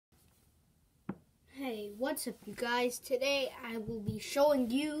Hey, what's up you guys? Today I will be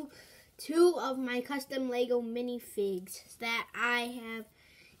showing you two of my custom Lego minifigs that I have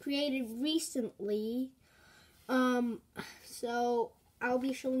created recently. So I'll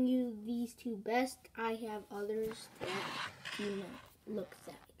be showing you these two best. I have others that look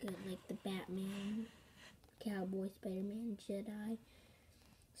that good, like the Batman, Cowboy, Spider-Man, Jedi,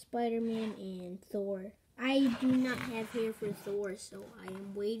 Spider-Man, and Thor. I do not have hair for Thor, so I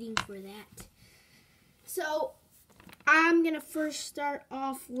am waiting for that. So, I'm going to first start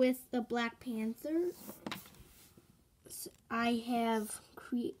off with the Black Panther. So I have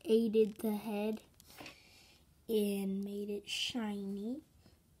created the head and made it shiny.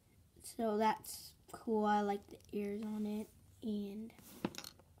 So that's cool. I like the ears on it. And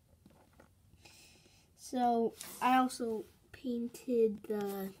so I also painted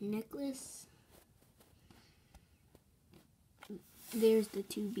the necklace. There's the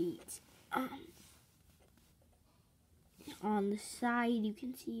two beads. On the side, you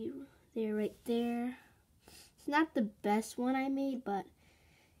can see they're right there. It's not the best one I made, but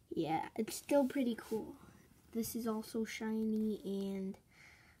yeah, it's still pretty cool. This is also shiny, and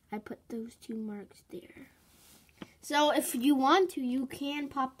I put those two marks there. So if you want to, you can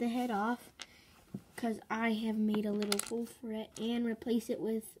pop the head off, because I have made a little hole for it, and replace it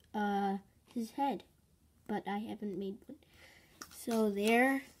with his head, but I haven't made one. So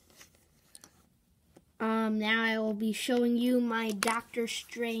there. Now I will be showing you my Doctor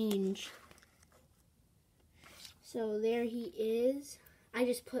Strange. So there he is. I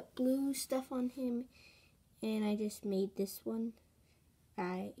just put blue stuff on him, and I just made this one.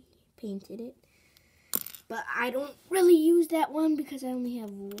 I painted it. But I don't really use that one because I only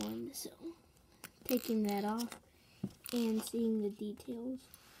have one. So taking that off and seeing the details.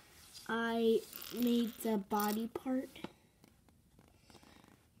 I made the body part.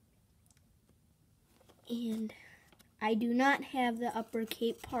 And I do not have the upper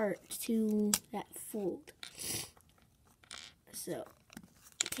cape part to that fold. So,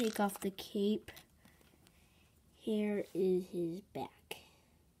 take off the cape. Here is his back.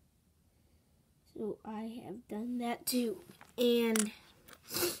 So, I have done that too. And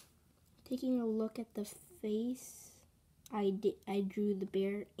taking a look at the face, I drew the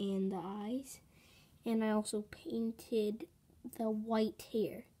bear and the eyes. And I also painted the white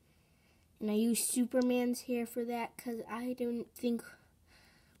hair. And I used Superman's hair for that because I didn't think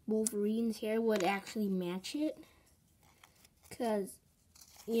Wolverine's hair would actually match it. Because,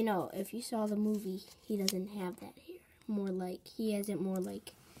 you know, if you saw the movie, he doesn't have that hair. He has it more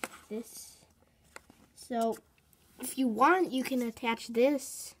like this. So, if you want, you can attach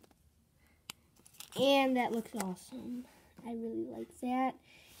this. And that looks awesome. I really like that.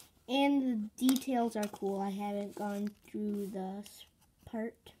 And the details are cool. I haven't gone through this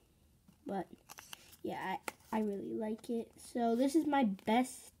part. But, yeah, I really like it. So, this is my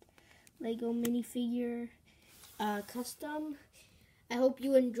best Lego minifigure custom. I hope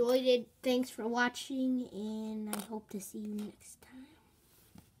you enjoyed it. Thanks for watching, and I hope to see you next time.